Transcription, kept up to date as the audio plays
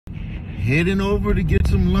heading over to get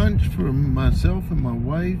some lunch for myself and my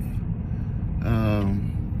wife.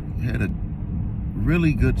 Had a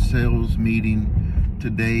really good sales meeting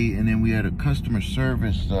today, and then we had a customer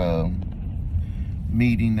service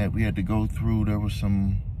meeting that we had to go through. There was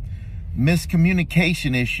some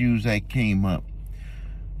miscommunication issues that came up,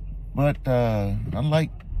 but I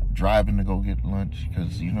like driving to go get lunch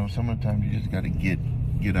because, you know, sometimes you just got to get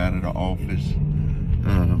out of the office,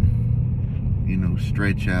 you know,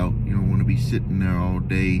 stretch out. You don't want to be sitting there all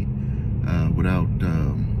day without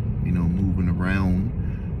you know, moving around.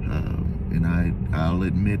 And I'll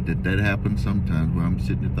admit that happens sometimes where I'm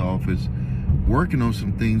sitting at the office working on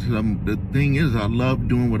some things. The thing is, I love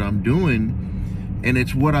doing what I'm doing, and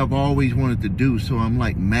it's what I've always wanted to do. So I'm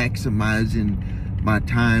like maximizing my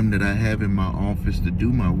time that I have in my office to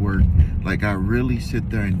do my work. Like, I really sit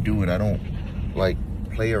there and do it. I don't like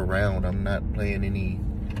play around. I'm not playing any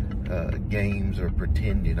games or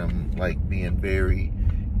pretending. I'm like being very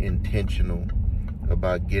intentional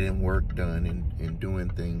about getting work done and doing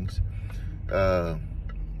things. Oh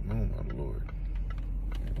my Lord,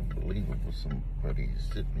 unbelievable, somebody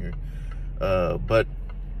sitting here. But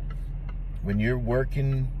when you're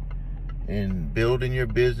working and building your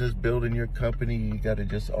business, building your company, you got to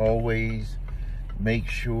just always make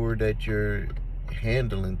sure that you're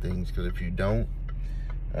handling things, because if you don't,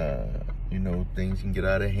 you know, things can get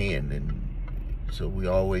out of hand. And so we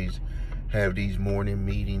always have these morning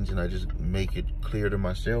meetings, and I just make it clear to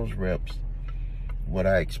my sales reps what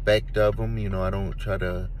I expect of them. You know, I don't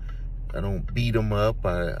beat them up.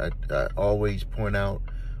 I always point out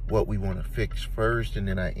what we want to fix first, and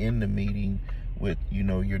then I end the meeting with, you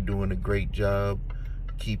know, you're doing a great job,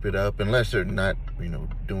 keep it up. Unless they're not, you know,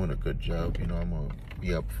 doing a good job, you know, I'm gonna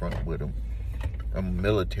be up front with them. I'm a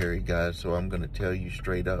military guy, so I'm gonna tell you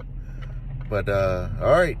straight up. But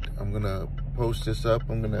all right, I'm gonna post this up.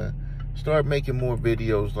 I'm gonna start making more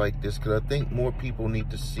videos like this, because I think more people need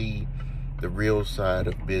to see the real side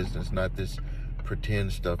of business, not this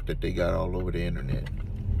pretend stuff that they got all over the internet.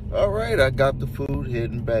 All right, I got the food,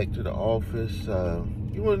 heading back to the office.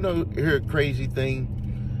 You want to hear a crazy thing?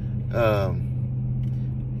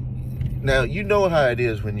 Now, you know how it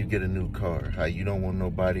is when you get a new car, how you don't want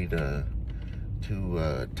nobody to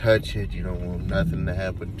touch it. You don't want nothing to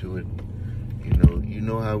happen to it. You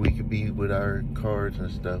know how we could be with our cars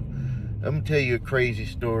and stuff. I'm gonna tell you a crazy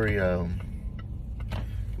story. I've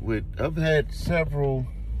had several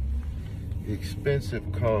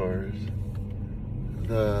expensive cars.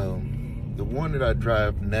 The one that I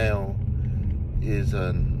drive now is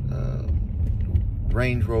a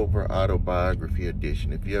Range Rover Autobiography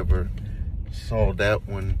Edition. If you ever saw that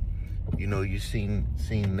one, you know, you've seen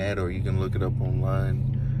that, or you can look it up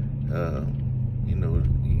online. You know,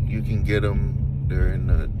 you can get them. They're in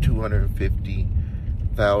the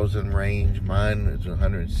 250,000 range. Mine is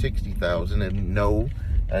 160,000, and no,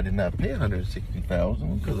 I did not pay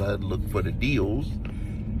 160,000 because I looked for the deals.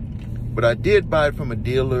 But I did buy it from a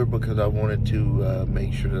dealer because I wanted to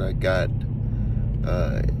make sure that I got,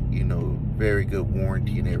 you know, very good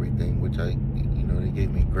warranty and everything, which they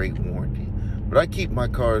gave me great warranty. But I keep my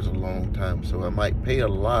cars a long time, so I might pay a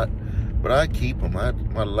lot, but I keep them.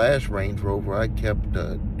 My last Range Rover, I kept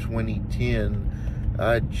 2010.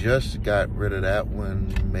 I just got rid of that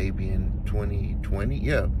one maybe in 2020.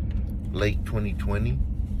 Yeah, late 2020.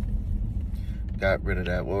 Got rid of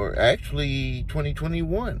that. Or actually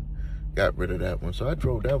 2021. Got rid of that one. So I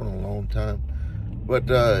drove that one a long time. But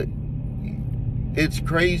it's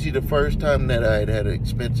crazy. The first time that I had an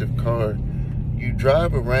expensive car, you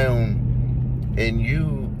drive around and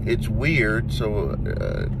it's weird. So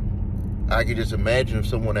I could just imagine if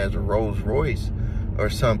someone has a Rolls Royce or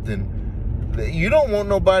something, you don't want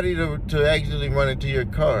nobody to actually run into your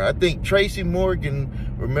car. I think Tracy Morgan,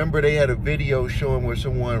 remember they had a video showing where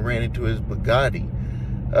someone ran into his Bugatti.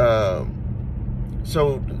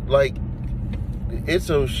 So, like, it's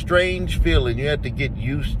a strange feeling. You have to get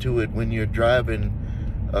used to it when you're driving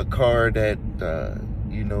a car that,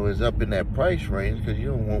 you know, is up in that price range, because you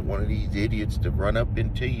don't want one of these idiots to run up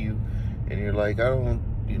into you and you're like, I don't,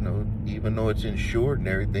 you know, even though it's insured and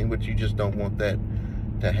everything, but you just don't want that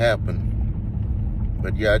to happen.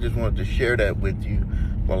 But yeah, I just wanted to share that with you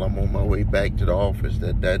while I'm on my way back to the office.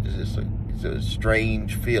 That is just it's a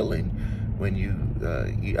strange feeling when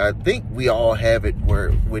I think we all have it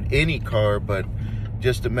with any car, but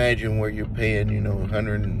just imagine where you're paying, you know,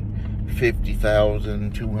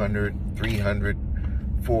 $150,000, $200,000, $300,000,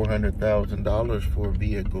 $400,000 for a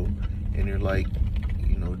vehicle, and you're like,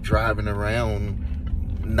 you know, driving around,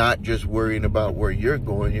 not just worrying about where you're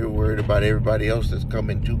going, you're worried about everybody else that's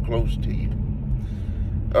coming too close to you.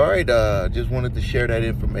 All right, just wanted to share that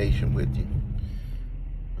information with you.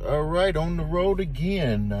 All right, on the road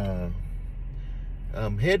again.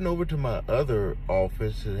 I'm heading over to my other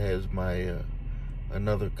office. It has my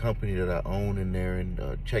another company that I own in there, and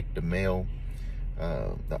check the mail.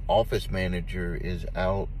 The office manager is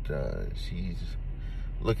out. She's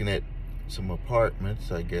looking at some apartments,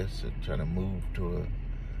 I guess, and trying to move to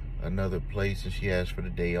another place, and she asked for the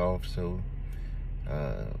day off. So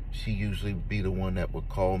she usually be the one that would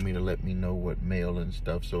call me to let me know what mail and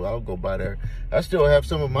stuff. So I'll go by there. I still have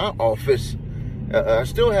some of my office. I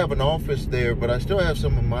still have an office there, but I still have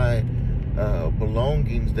some of my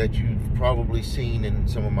belongings that you've probably seen in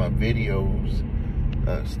some of my videos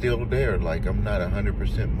still there. Like, I'm not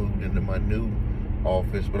 100% moved into my new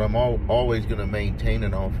office, but I'm always going to maintain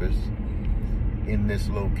an office in this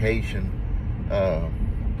location.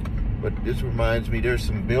 But this reminds me, there's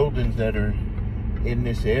some buildings that are in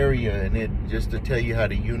this area, and it just to tell you how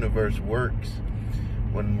the universe works.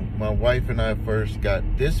 When my wife and I first got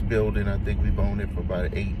this building, I think we've owned it for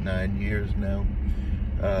about 8-9 years now.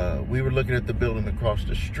 We were looking at the building across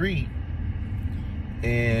the street,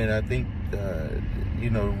 and I think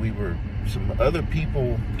some other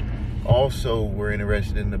people also were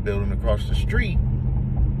interested in the building across the street,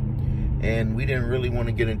 and we didn't really want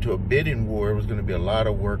to get into a bidding war. It was going to be a lot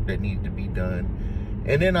of work that needed to be done.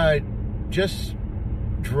 And then I just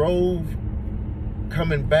drove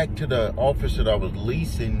coming back to the office that I was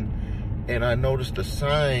leasing, and I noticed a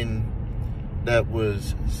sign that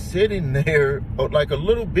was sitting there, like a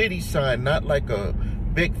little bitty sign, not like a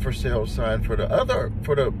big for sale sign, for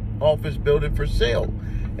the office building for sale.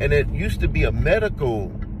 And it used to be a medical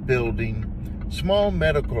building, small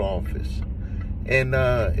medical office, and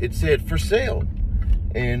it said for sale.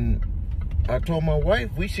 And I told my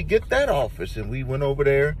wife we should get that office, and we went over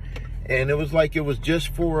there, and it was like it was just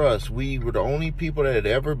for us. We were the only people that had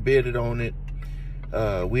ever bidded on it.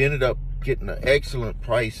 We ended up getting an excellent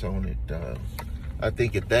price on it. I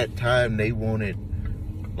think at that time they wanted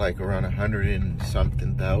like around $100 and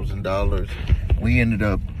something thousand. We ended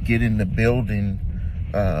up getting the building,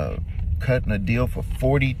 cutting a deal for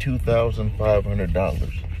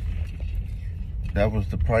 $42,500. That was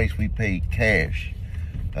the price we paid cash.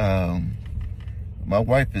 My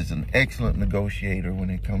wife is an excellent negotiator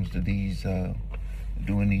when it comes to these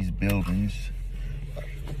doing these buildings.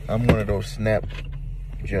 I'm one of those snap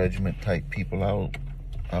judgment type people. I'll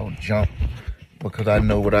jump because I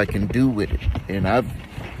know what I can do with it, and I've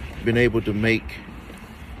been able to make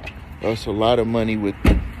us a lot of money with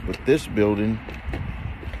this building.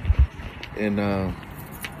 And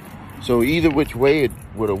so either which way it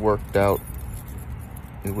would have worked out,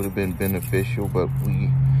 it would have been beneficial, but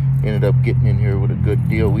we ended up getting in here with a good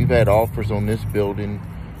deal. We've had offers on this building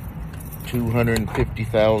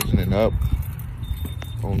 $250,000 and up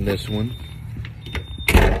on this one.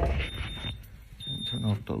 Turn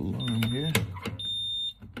off the alarm here.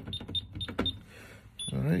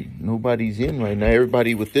 All right, nobody's in right now.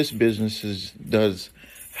 Everybody with this business does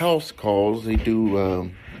house calls. They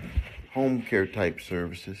do home care type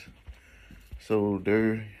services, so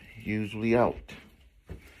they're usually out.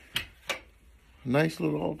 Nice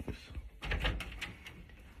little office.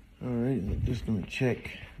 All right, I'm just gonna check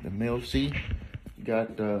the mail. See,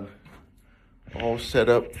 got all set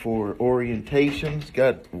up for orientations.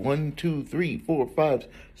 Got 1, 2, 3, 4, 5,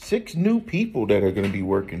 6 new people that are gonna be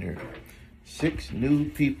working here. 6 new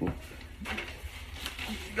people.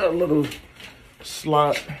 Got a little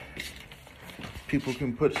slot people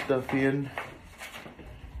can put stuff in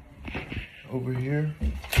over here.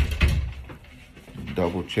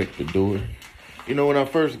 Double check the door. You know, when I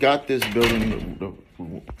first got this building,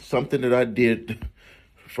 something that I did,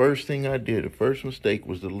 first mistake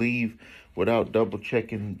was to leave without double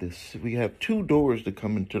checking this. We have 2 doors to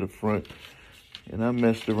come into the front, and I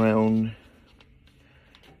messed around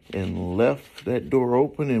and left that door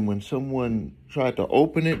open, and when someone tried to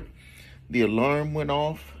open it, the alarm went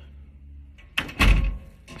off,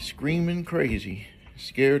 screaming crazy,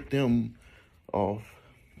 scared them off.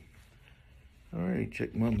 All right,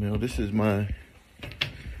 check my mail. This is my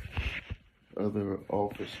other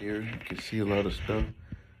office here. You can see a lot of stuff.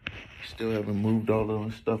 Still haven't moved all of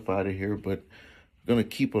the stuff out of here, but I'm gonna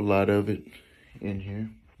keep a lot of it in here.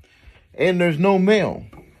 And there's no mail.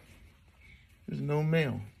 There's no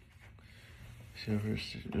mail. So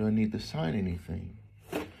do I need to sign anything?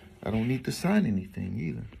 I don't need to sign anything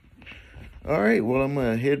either. All right, well, I'm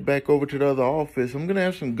gonna head back over to the other office. I'm gonna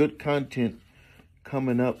have some good content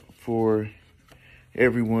coming up for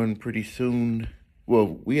everyone pretty soon.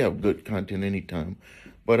 Well, we have good content anytime,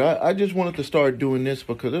 but I just wanted to start doing this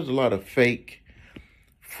because there's a lot of fake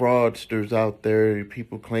fraudsters out there,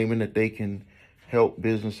 people claiming that they can help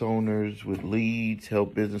business owners with leads,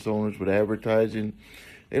 help business owners with advertising.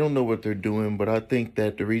 They don't know what they're doing, but I think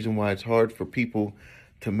that the reason why it's hard for people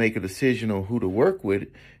to make a decision on who to work with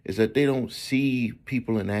is that they don't see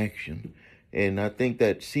people in action. And I think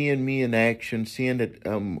that seeing me in action, seeing that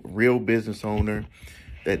I'm a real business owner,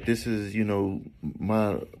 that this is, you know,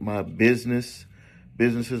 my business.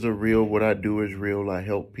 Businesses are real. What I do is real. I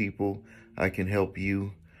help people. I can help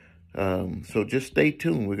you. So just stay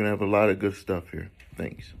tuned. We're going to have a lot of good stuff here.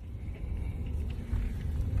 Thanks.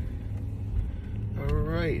 All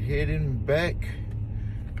right, heading back.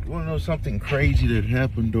 You want to know something crazy that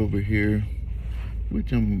happened over here,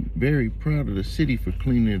 which I'm very proud of the city for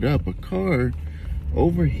cleaning it up. A car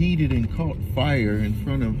overheated and caught fire in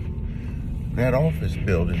front of that office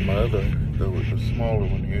building, my other, the smaller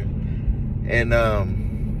one here. And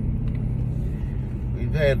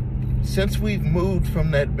since we've moved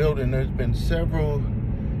from that building, there's been several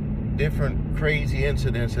different crazy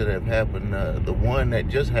incidents that have happened. The one that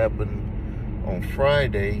just happened on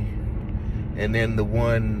Friday, and then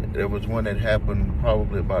there was one that happened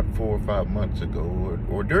probably about 4 or 5 months ago,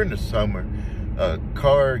 or during the summer. A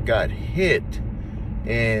car got hit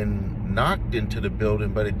and knocked into the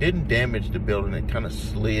building, but it didn't damage the building. It kind of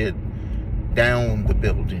slid down the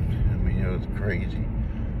building. I mean, it was crazy.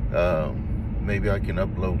 Maybe I can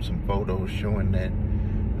upload some photos showing that.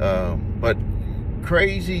 But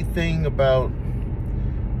crazy thing about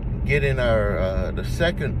getting our the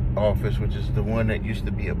second office, which is the one that used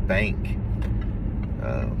to be a bank.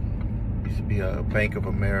 Used to be a Bank of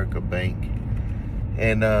America bank.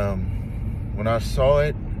 And when I saw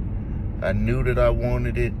it, I knew that I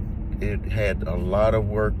wanted it. It had a lot of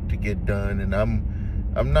work to get done, and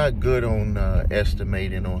I'm not good on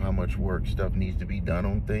estimating on how much work stuff needs to be done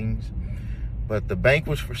on things. But the bank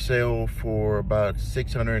was for sale for about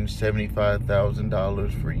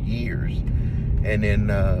 $675,000 for years. And then,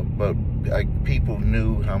 people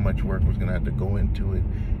knew how much work was gonna have to go into it.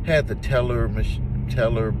 Had the teller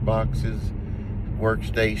boxes,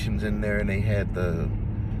 workstations in there, and they had the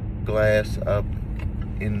glass up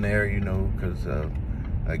in there, you know, because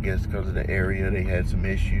I guess because of the area, they had some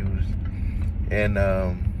issues. And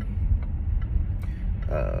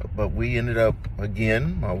but we ended up,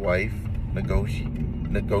 again, my wife,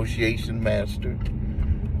 negotiation master,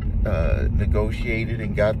 negotiated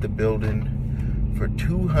and got the building for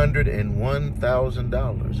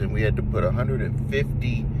 $201,000, and we had to put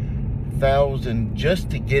 $150,000 just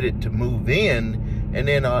to get it to move in. And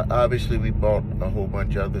then obviously we bought a whole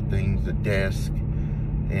bunch of other things, the desk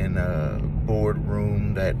and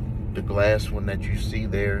boardroom, that the glass one that you see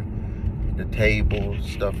there, the table,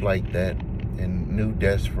 stuff like that, and new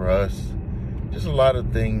desk for us. Just a lot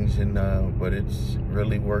of things, and but it's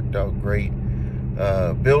really worked out great.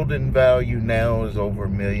 Building value now is over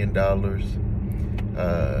 $1 million.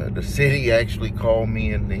 The city actually called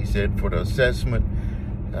me and they said for the assessment,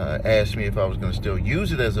 asked me if I was going to still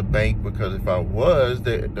use it as a bank, because if I was,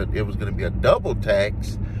 it was going to be a double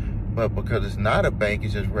tax. But because it's not a bank,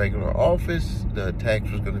 it's just regular office, the tax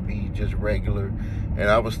was going to be just regular. And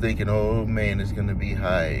I was thinking, oh man, it's going to be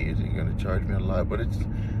high. Is it going to charge me a lot? But it's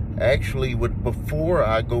actually, before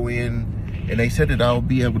I go in, and they said that I'll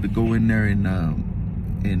be able to go in there and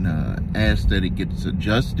ask that it gets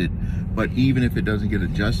adjusted. But even if it doesn't get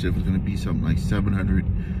adjusted, it was going to be something like $700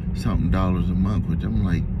 something a month, which I'm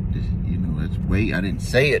like, you know, that's way, I didn't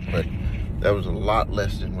say it, but that was a lot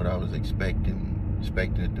less than what I was expecting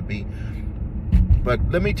it to be.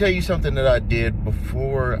 But let me tell you something that I did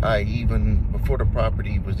before the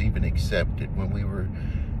property was even accepted, when we were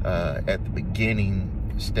at the beginning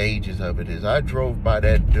stages of it, is I drove by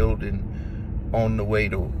that building on the way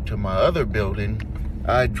to my other building.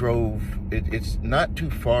 I drove, it's not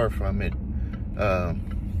too far from it.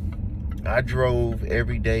 I drove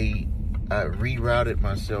every day. I rerouted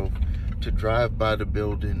myself to drive by the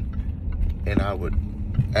building, and I would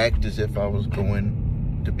act as if I was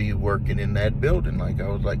going to be working in that building. Like, I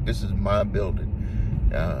was like, this is my building.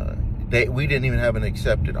 We didn't even have an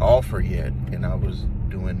accepted offer yet, and I was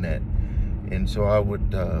doing that. And so I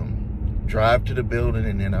would drive to the building,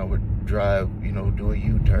 and then I would drive, you know, do a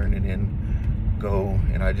U-turn, and then go.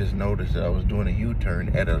 And I just noticed that I was doing a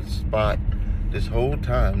U-turn at a spot this whole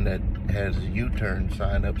time that has a U-turn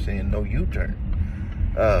sign up saying no U-turn.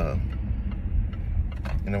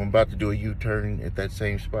 And I'm about to do a U-turn at that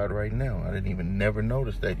same spot right now. I didn't never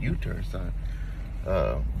notice that U-turn sign.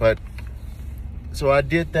 But so I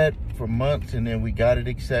did that for months, and then we got it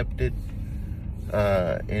accepted.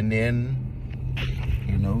 And then,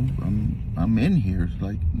 you know, I'm in here. It's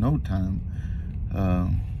like no time.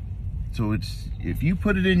 So if you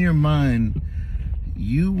put it in your mind,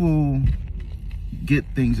 you will get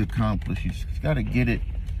things accomplished. You just got to get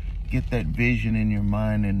that vision in your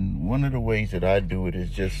mind. And one of the ways that I do it is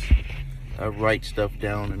just I write stuff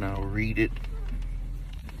down and I'll read it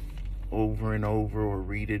over and over, or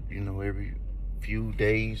read it, you know, every few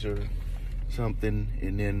days or something,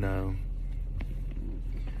 and then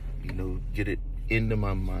you know, get it into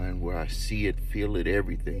my mind where I see it, feel it,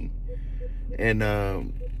 everything. And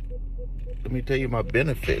let me tell you my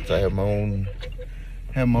benefits. I have my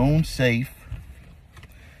own safe,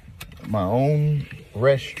 my own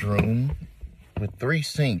restroom with 3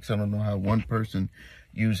 sinks. I don't know how one person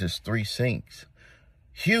uses 3 sinks.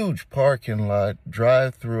 Huge parking lot,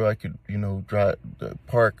 drive through. I could, you know,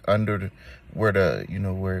 park under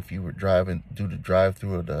where if you were driving, do the drive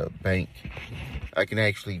through of the bank. I can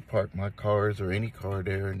actually park my cars or any car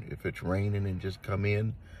there, and if it's raining, and just come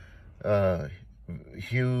in.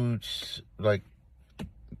 Huge, like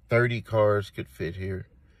 30 cars could fit here,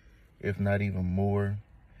 if not even more.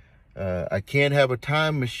 I can't have a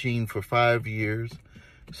time machine for 5 years.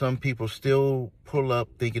 Some people still pull up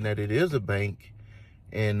thinking that it is a bank,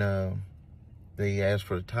 and they ask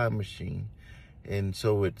for a time machine. And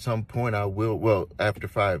so at some point I will, well, after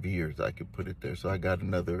 5 years, I could put it there. So I got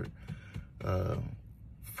another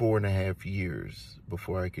 4.5 years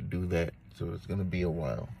before I could do that. So it's going to be a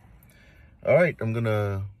while. All right, I'm going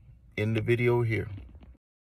to end the video here.